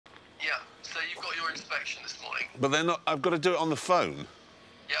inspection this morning. But they're not... I've got to do it on the phone.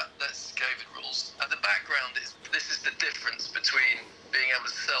 Yeah, that's COVID rules. And the background is, this is the difference between being able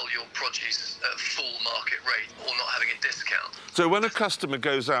to sell your produce at full market rate or not having a discount. So when a customer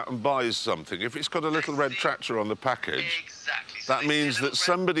goes out and buys something, if it's got a little red tractor on the package, exactly. So that means that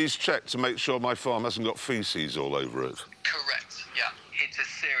somebody's checked to make sure my farm hasn't got feces all over it. Correct, yeah. It's a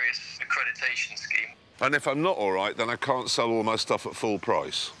serious accreditation scheme. And if I'm not all right, then I can't sell all my stuff at full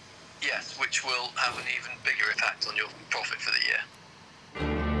price. Yes, which will have an even bigger impact on your profit for the year.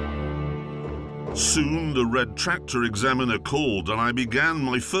 Soon the red tractor examiner called and I began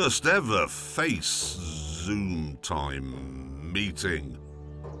my first ever face Zoom time meeting.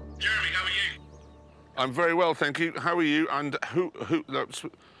 Jeremy, how are you? I'm very well, thank you. How are you? And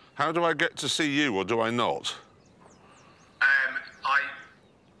how do I get to see you, or do I not? I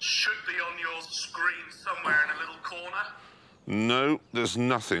should be on your screen somewhere in a little corner. No, there's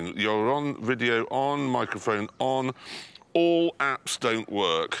nothing. You're on video, on microphone, on. All apps don't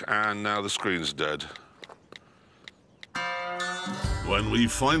work, and now the screen's dead. When we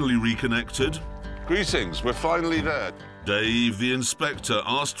finally reconnected... Greetings, we're finally there. Dave, the inspector,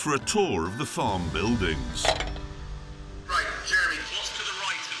 asked for a tour of the farm buildings. Right, Jeremy, what's to the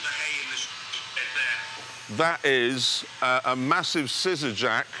right of the hay in the bed there? That is a massive scissor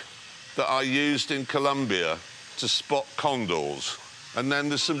jack that I used in Colombia to spot condors. And then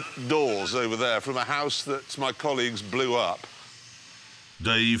there's some doors over there from a house that my colleagues blew up.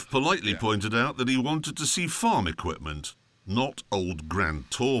 Dave politely pointed out that he wanted to see farm equipment, not old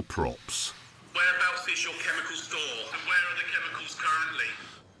Grand Tour props. Whereabouts is your chemical store? And where are the chemicals currently?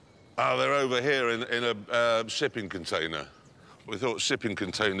 Oh, they're over here in a shipping container. We thought shipping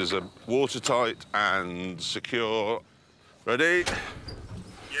containers are watertight and secure. Ready?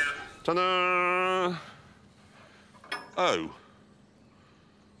 Yeah. Ta-da! Oh.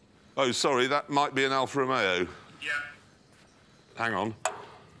 Oh, sorry, that might be an Alfa Romeo. Yeah. Hang on.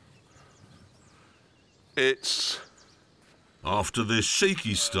 It's... After this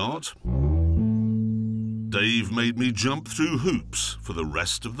shaky start, Dave made me jump through hoops for the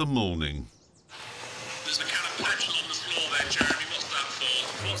rest of the morning. There's a can of petrol on the floor there, Jeremy. What's that for?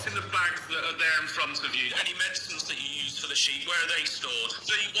 What's in the bags that are there in front of you? Any medicines that you use for the sheep, where are they stored?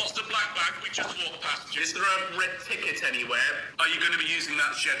 What's the black bag we just walked past? Is there a red ticket anywhere? Are you going to be using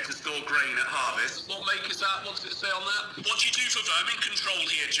that shed to store grain at harvest? What make is that? What does it say on that? What do you do for vermin control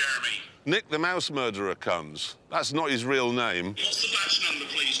here, Jeremy? Nick the Mouse Murderer comes. That's not his real name. What's the batch number,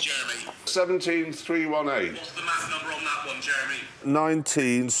 please, Jeremy? 17318. What's the map number on that one, Jeremy?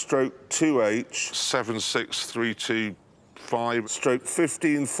 19/2H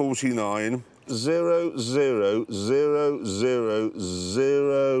 76325/1549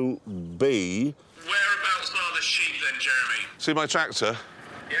 00000B. Whereabouts are the sheep then, Jeremy? See my tractor?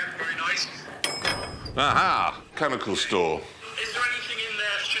 Yeah, very nice. Aha! Chemical store. Is there anything in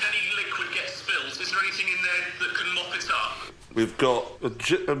there, should any liquid get spilled, is there anything in there that can mop it up? We've got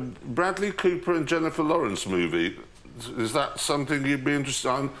a Bradley Cooper and Jennifer Lawrence movie. Is that something you'd be interested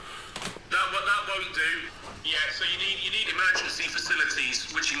in? That won't do. Yeah, so you need emergency facilities,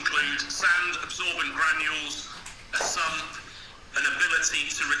 which include sand-absorbent granules, a sump, an ability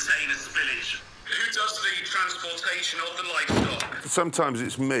to retain a spillage. Who does the transportation of the livestock? Sometimes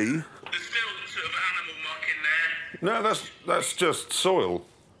it's me. There's still sort of animal muck in there. No, that's just soil.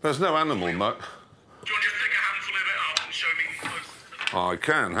 There's no animal muck. Do you want to just pick a handful of it up and show me close? I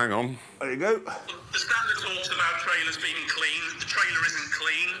can, hang on. There you go. The standard talks about trailers being clean. The trailer isn't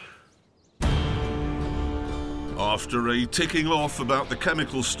clean. After a ticking off about the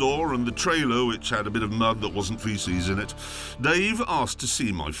chemical store and the trailer, which had a bit of mud that wasn't feces in it, Dave asked to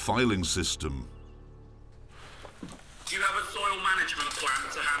see my filing system. Do you have a soil management plan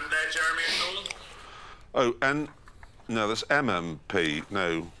to hand there, Jeremy, at all? Oh, and... No, that's MMP.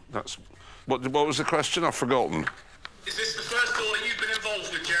 No, that's... What was the question? I've forgotten. Is this the first audit you've been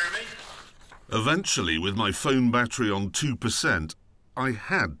involved with, Jeremy? Eventually, with my phone battery on 2%, I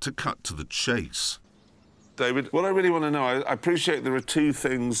had to cut to the chase. David, what I really want to know, I appreciate there are two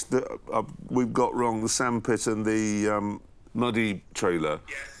things that we've got wrong, the sandpit and the muddy trailer.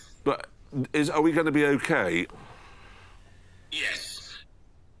 Yes. But are we going to be OK? Yes.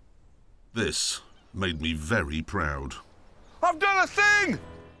 This made me very proud. I've done a thing!